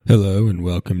Hello and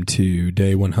welcome to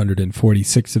day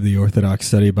 146 of the Orthodox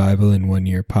Study Bible in 1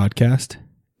 Year podcast.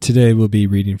 Today we'll be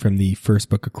reading from the first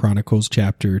book of Chronicles,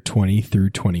 chapter 20 through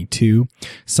 22,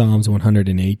 Psalms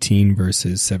 118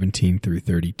 verses 17 through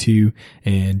 32,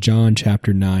 and John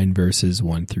chapter 9 verses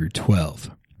 1 through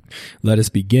 12. Let us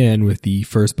begin with the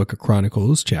first book of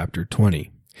Chronicles, chapter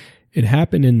 20. It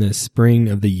happened in the spring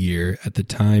of the year, at the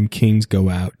time kings go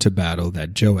out to battle,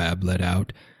 that Joab led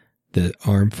out the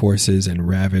armed forces and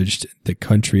ravaged the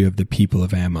country of the people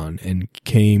of Ammon, and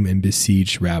came and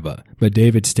besieged Rabbah. But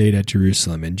David stayed at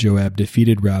Jerusalem, and Joab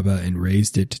defeated Rabbah and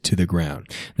razed it to the ground.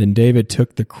 Then David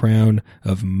took the crown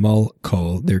of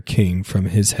Malchol, their king, from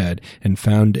his head, and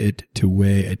found it to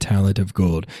weigh a talent of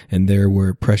gold, and there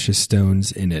were precious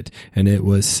stones in it, and it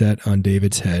was set on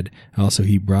David's head. Also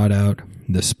he brought out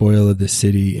the spoil of the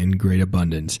city in great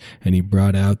abundance, and he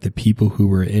brought out the people who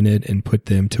were in it, and put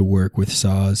them to work with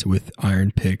saws, with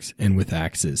iron picks, and with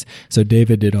axes. So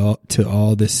David did to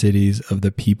all the cities of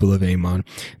the people of Ammon.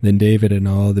 Then David and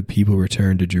all the people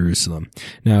returned to Jerusalem.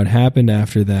 Now it happened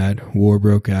after that, war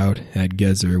broke out at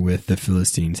Gezer with the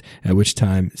Philistines, at which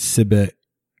time Sibbecai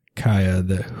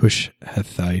the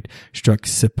Hushathite struck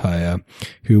Sippiah,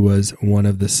 who was one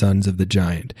of the sons of the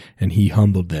giant, and he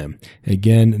humbled them.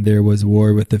 Again there was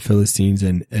war with the Philistines,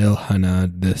 and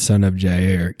Elhanan the son of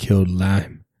Jair killed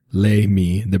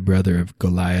Lahmi, the brother of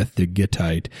Goliath the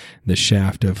Gittite, the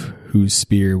shaft of whose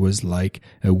spear was like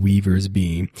a weaver's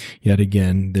beam. Yet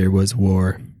again there was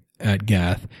war at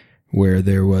Gath, where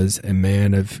there was a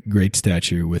man of great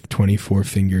stature, with 24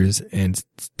 fingers and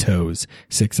toes,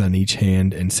 6 on each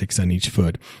hand and 6 on each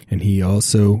foot, and he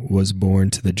also was born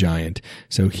to the giant.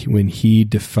 So when he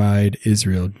defied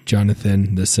Israel,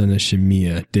 Jonathan the son of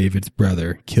Shimea, David's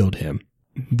brother, killed him.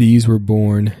 These were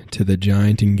born to the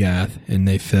giant in Gath, and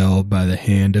they fell by the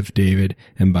hand of David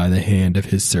and by the hand of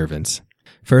his servants.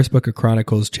 First book of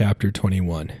Chronicles, chapter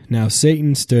 21. Now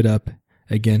Satan stood up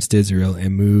against Israel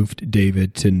and moved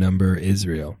David to number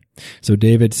Israel. So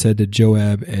David said to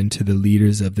Joab and to the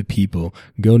leaders of the people,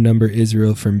 "Go number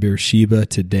Israel from Beersheba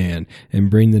to Dan, and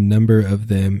bring the number of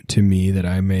them to me, that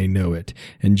I may know it."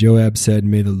 And Joab said,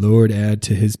 "May the Lord add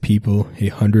to his people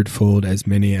 100-fold as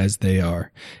many as they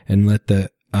are, and let the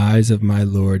eyes of my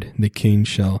lord the king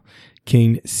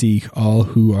seek all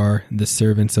who are the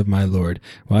servants of my lord.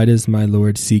 Why does my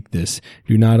lord seek this?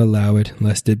 Do not allow it,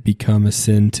 lest it become a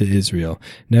sin to Israel."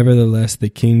 Nevertheless, the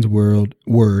king's word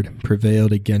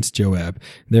prevailed against Joab.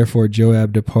 Therefore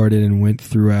Joab departed and went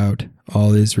throughout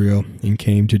all Israel, and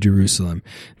came to Jerusalem.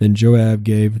 Then Joab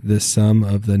gave the sum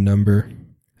of the number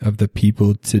of the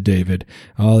people to David.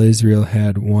 All Israel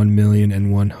had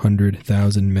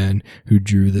 1,100,000 men who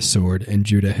drew the sword, and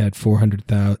Judah had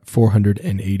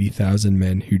 480,000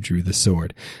 men who drew the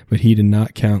sword. But he did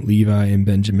not count Levi and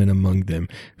Benjamin among them,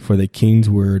 for the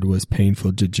king's word was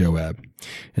painful to Joab.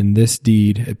 And this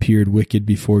deed appeared wicked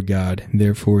before God,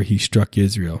 therefore he struck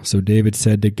Israel. So David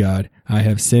said to God, "I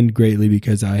have sinned greatly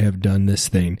because I have done this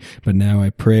thing. But now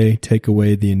I pray, take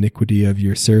away the iniquity of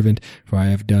your servant, for I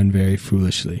have done very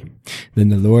foolishly." Then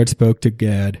the Lord spoke to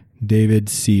Gad,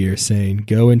 David's seer, saying,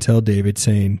 "Go and tell David,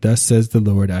 saying, Thus says the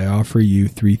Lord, I offer you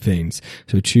 3 things.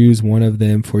 So choose one of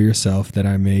them for yourself, that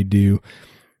I may do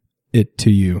it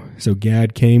to you." So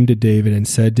Gad came to David and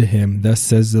said to him, "Thus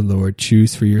says the Lord,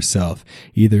 choose for yourself,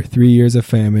 either 3 years of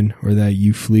famine, or that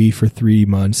you flee for 3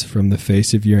 months from the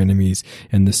face of your enemies,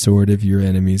 and the sword of your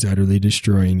enemies utterly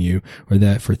destroying you, or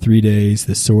that for 3 days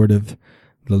the sword of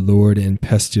the Lord and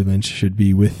pestilence should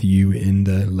be with you in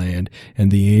the land, and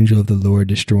the angel of the Lord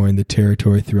destroying the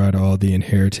territory throughout all the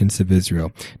inheritance of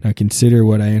Israel. Now consider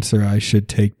what answer I should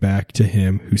take back to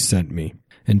him who sent me."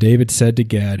 And David said to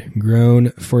Gad,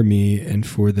 "Groan for me and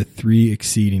for the 3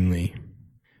 exceedingly.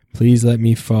 Please let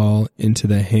me fall into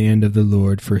the hand of the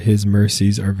Lord, for his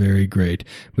mercies are very great,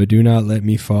 but do not let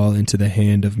me fall into the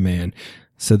hand of man."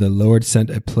 So the Lord sent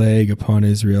a plague upon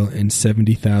Israel, and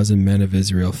 70,000 men of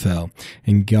Israel fell.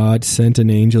 And God sent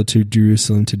an angel to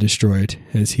Jerusalem to destroy it.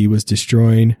 As he was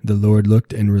destroying, the Lord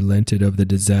looked and relented of the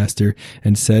disaster,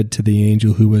 and said to the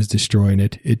angel who was destroying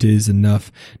it, "It is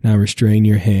enough, now restrain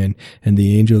your hand." And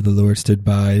the angel of the Lord stood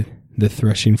by the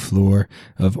threshing floor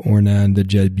of Ornan the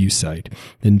Jebusite.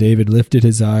 Then David lifted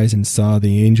his eyes and saw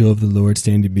the angel of the Lord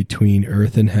standing between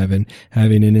earth and heaven,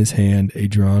 having in his hand a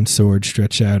drawn sword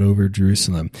stretched out over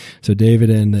Jerusalem. So David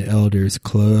and the elders,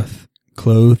 clothed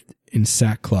in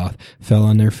sackcloth, fell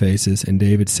on their faces, and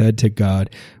David said to God,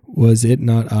 "Was it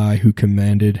not I who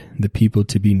commanded the people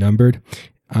to be numbered?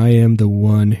 I am the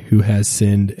one who has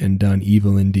sinned and done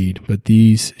evil indeed. But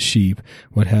these sheep,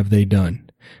 what have they done?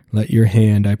 Let your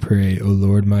hand, I pray, O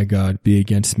Lord my God, be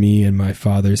against me and my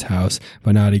father's house,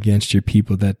 but not against your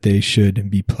people, that they should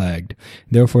be plagued.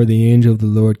 Therefore the angel of the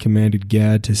Lord commanded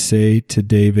Gad to say to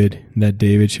David that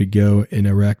David should go and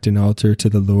erect an altar to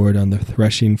the Lord on the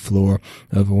threshing floor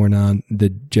of Ornan the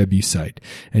Jebusite.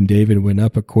 And David went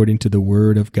up according to the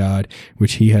word of God,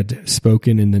 which he had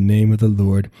spoken in the name of the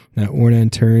Lord. Now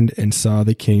Ornan turned and saw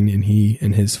the king, and he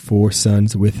and his 4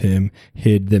 sons with him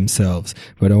hid themselves.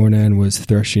 But Ornan was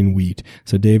threshing wheat.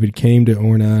 So David came to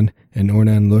Ornan, and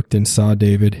Ornan looked and saw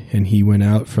David, and he went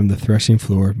out from the threshing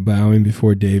floor, bowing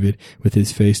before David with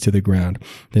his face to the ground.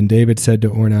 Then David said to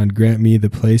Ornan, Grant me the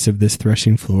place of this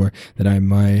threshing floor, that I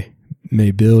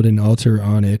may build an altar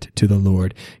on it to the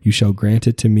Lord. You shall grant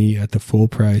it to me at the full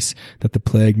price, that the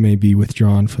plague may be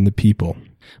withdrawn from the people.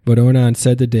 But Ornan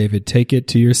said to David, Take it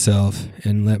to yourself,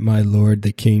 and let my lord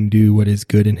the king do what is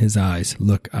good in his eyes.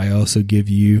 Look, I also give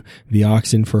you the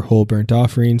oxen for whole burnt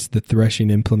offerings, the threshing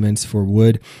implements for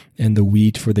wood, and the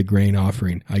wheat for the grain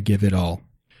offering. I give it all.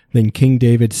 Then King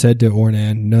David said to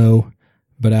Ornan, No,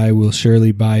 but I will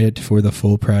surely buy it for the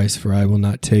full price, for I will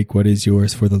not take what is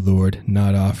yours for the Lord,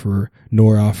 nor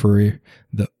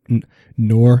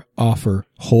offer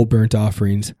whole burnt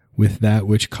offerings with that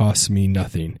which costs me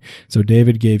nothing. So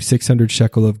David gave 600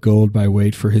 shekel of gold by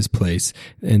weight for his place,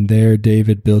 and there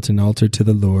David built an altar to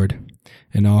the Lord,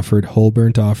 and offered whole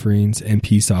burnt offerings and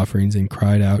peace offerings, and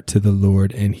cried out to the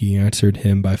Lord, and he answered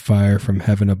him by fire from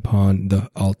heaven upon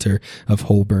the altar of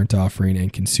whole burnt offering,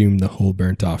 and consumed the whole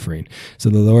burnt offering. So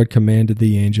the Lord commanded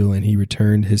the angel, and he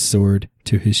returned his sword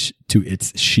to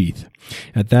its sheath.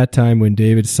 At that time, when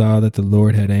David saw that the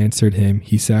Lord had answered him,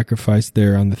 he sacrificed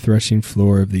there on the threshing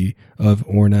floor of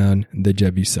Ornan the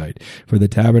Jebusite. For the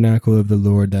tabernacle of the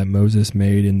Lord that Moses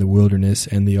made in the wilderness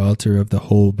and the altar of the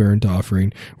whole burnt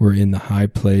offering were in the high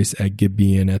place at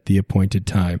Gibeon at the appointed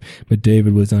time. But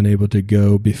David was unable to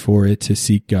go before it to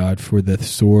seek God, for the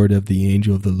sword of the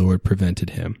angel of the Lord prevented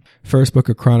him. First book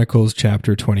of Chronicles,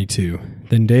 chapter 22.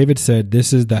 Then David said,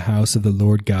 This is the house of the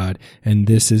Lord God, and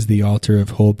this is the altar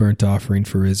of whole burnt offering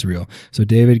for Israel. So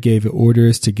David gave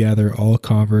orders to gather all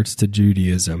converts to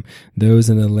Judaism, those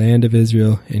in the land of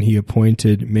Israel, and he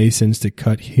appointed masons to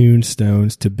cut hewn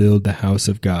stones to build the house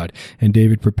of God. And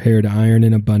David prepared iron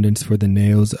in abundance for the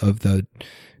nails of the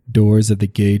doors of the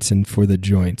gates and for the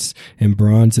joints, and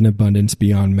bronze in abundance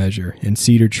beyond measure, and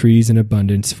cedar trees in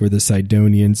abundance, for the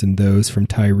Sidonians and those from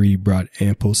Tyre brought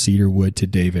ample cedar wood to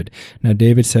David. Now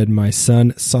David said, My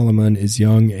son Solomon is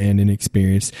young and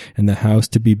inexperienced, and the house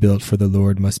to be built for the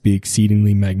Lord must be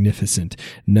exceedingly magnificent,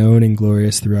 known and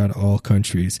glorious throughout all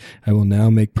countries. I will now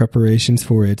make preparations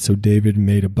for it. So David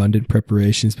made abundant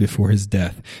preparations before his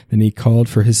death. Then he called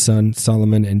for his son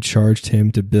Solomon and charged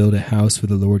him to build a house for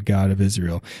the Lord God of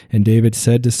Israel. And David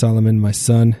said to Solomon, My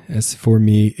son, as for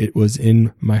me, it was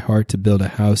in my heart to build a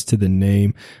house to the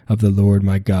name of the Lord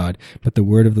my God. But the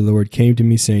word of the Lord came to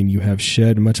me, saying, You have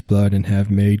shed much blood and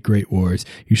have made great wars.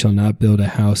 You shall not build a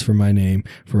house for my name,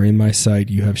 for in my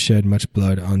sight you have shed much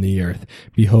blood on the earth.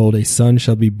 Behold, a son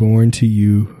shall be born to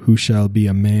you, who shall be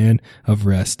a man of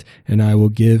rest, and I will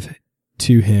give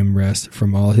to him rest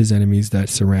from all his enemies that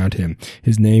surround him.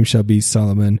 His name shall be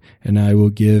Solomon, and I will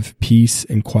give peace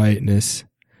and quietness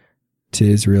to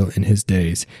Israel in his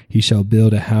days. He shall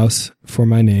build a house for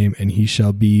my name, and he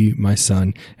shall be my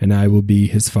son, and I will be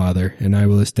his father, and I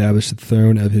will establish the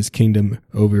throne of his kingdom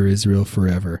over Israel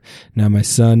forever. Now my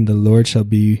son, the Lord shall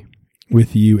be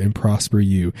with you and prosper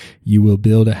you. You will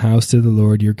build a house to the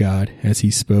Lord your God, as he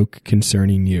spoke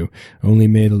concerning you. Only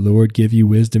may the Lord give you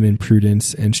wisdom and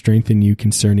prudence, and strengthen you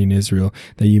concerning Israel,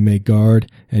 that you may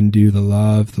guard and do the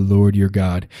law of the Lord your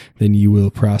God. Then you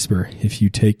will prosper, if you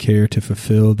take care to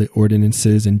fulfill the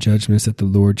ordinances and judgments that the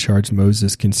Lord charged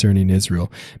Moses concerning Israel.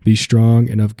 Be strong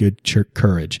and of good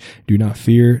courage. Do not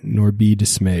fear, nor be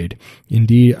dismayed.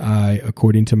 Indeed, I,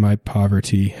 according to my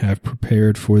poverty, have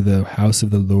prepared for the house of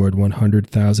the Lord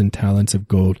 100,000 talents of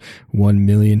gold,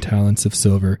 1,000,000 talents of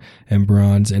silver, and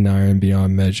bronze and iron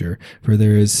beyond measure. For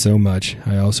there is so much.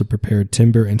 I also prepared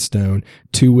timber and stone,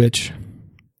 to which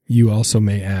you also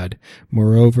may add.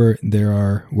 Moreover, there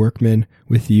are workmen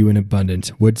with you in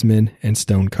abundance, woodsmen and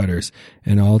stone cutters,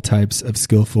 and all types of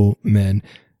skillful men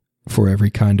for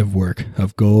every kind of work.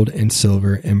 Of gold and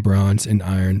silver and bronze and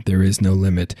iron there is no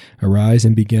limit. Arise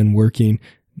and begin working,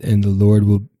 and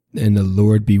the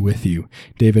Lord be with you.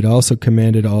 David also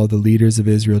commanded all the leaders of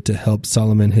Israel to help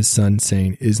Solomon his son,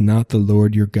 saying, Is not the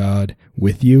Lord your God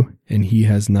with you? And he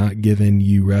has not given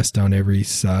you rest on every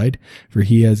side? For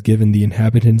he has given the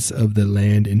inhabitants of the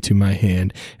land into my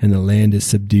hand, and the land is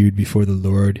subdued before the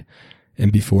Lord,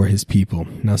 and before his people.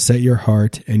 Now set your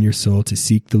heart and your soul to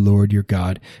seek the Lord your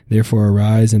God. Therefore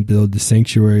arise and build the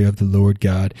sanctuary of the Lord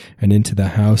God, and into the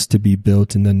house to be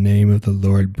built in the name of the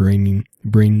Lord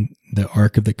bring the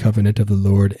ark of the covenant of the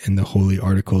Lord and the holy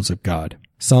articles of God.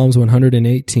 Psalms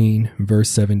 118, verse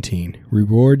 17.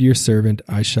 Reward your servant,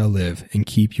 I shall live, and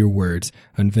keep your words.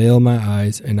 Unveil my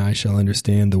eyes, and I shall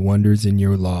understand the wonders in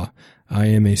your law. I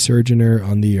am a sojourner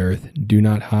on the earth. Do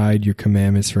not hide your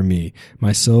commandments from me.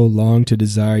 My soul longed to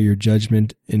desire your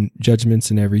judgments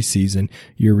in every season.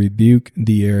 Your rebuke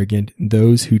the arrogant.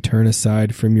 Those who turn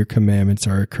aside from your commandments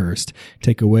are accursed.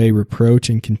 Take away reproach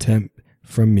and contempt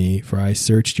from me, for I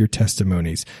searched your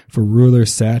testimonies. For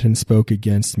rulers sat and spoke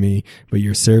against me, but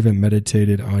your servant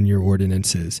meditated on your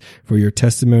ordinances. For your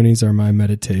testimonies are my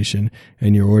meditation,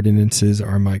 and your ordinances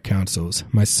are my counsels.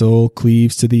 My soul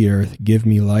cleaves to the earth. Give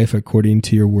me life according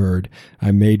to your word.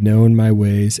 I made known my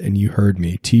ways, and you heard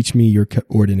me. Teach me your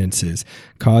ordinances.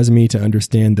 Cause me to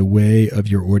understand the way of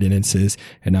your ordinances,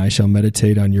 and I shall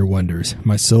meditate on your wonders.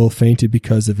 My soul fainted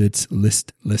because of its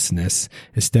listlessness.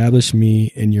 Establish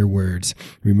me in your words.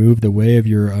 Remove the way of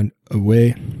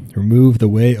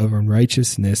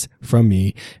unrighteousness from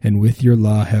me, and with your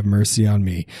law have mercy on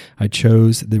me. I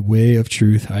chose the way of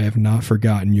truth. I have not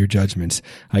forgotten your judgments.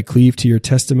 I cleave to your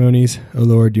testimonies. O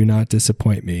Lord, do not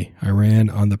disappoint me. I ran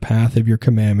on the path of your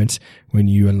commandments when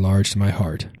you enlarged my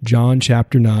heart. John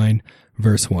chapter 9,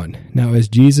 verse 1. Now as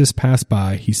Jesus passed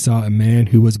by, he saw a man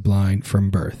who was blind from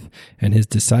birth, and his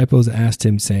disciples asked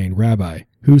him, saying, Rabbi,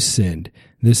 who sinned,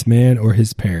 this man or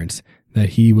his parents,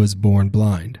 that he was born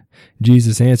blind?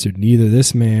 Jesus answered, Neither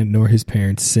this man nor his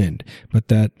parents sinned, but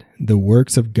that the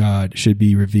works of God should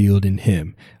be revealed in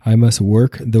him. I must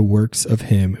work the works of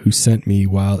him who sent me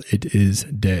while it is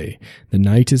day. The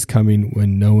night is coming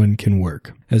when no one can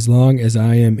work. As long as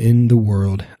I am in the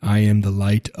world, I am the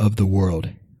light of the world.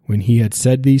 When he had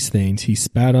said these things, he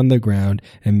spat on the ground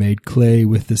and made clay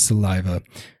with the saliva,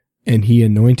 and he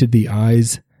anointed the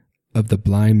eyes of the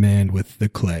blind man with the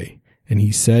clay. And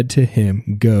he said to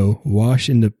him, Go, wash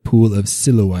in the pool of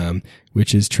Siloam,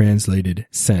 which is translated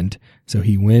sent. So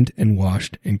he went and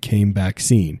washed and came back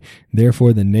seeing.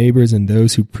 Therefore the neighbors and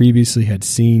those who previously had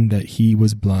seen that he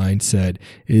was blind said,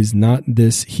 Is not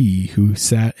this he who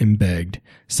sat and begged?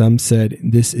 Some said,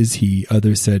 This is he.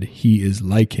 Others said, He is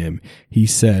like him. He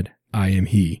said, I am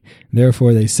he.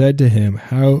 Therefore they said to him,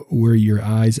 How were your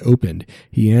eyes opened?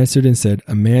 He answered and said,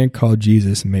 A man called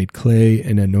Jesus made clay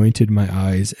and anointed my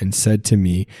eyes and said to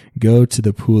me, Go to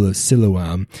the pool of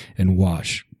Siloam and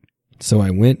wash. So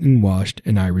I went and washed,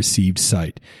 and I received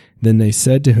sight. Then they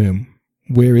said to him,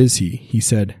 Where is he? He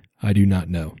said, I do not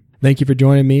know. Thank you for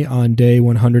joining me on day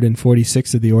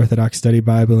 146 of the Orthodox Study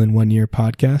Bible in 1 Year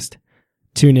podcast.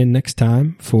 Tune in next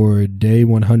time for day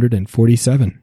 147.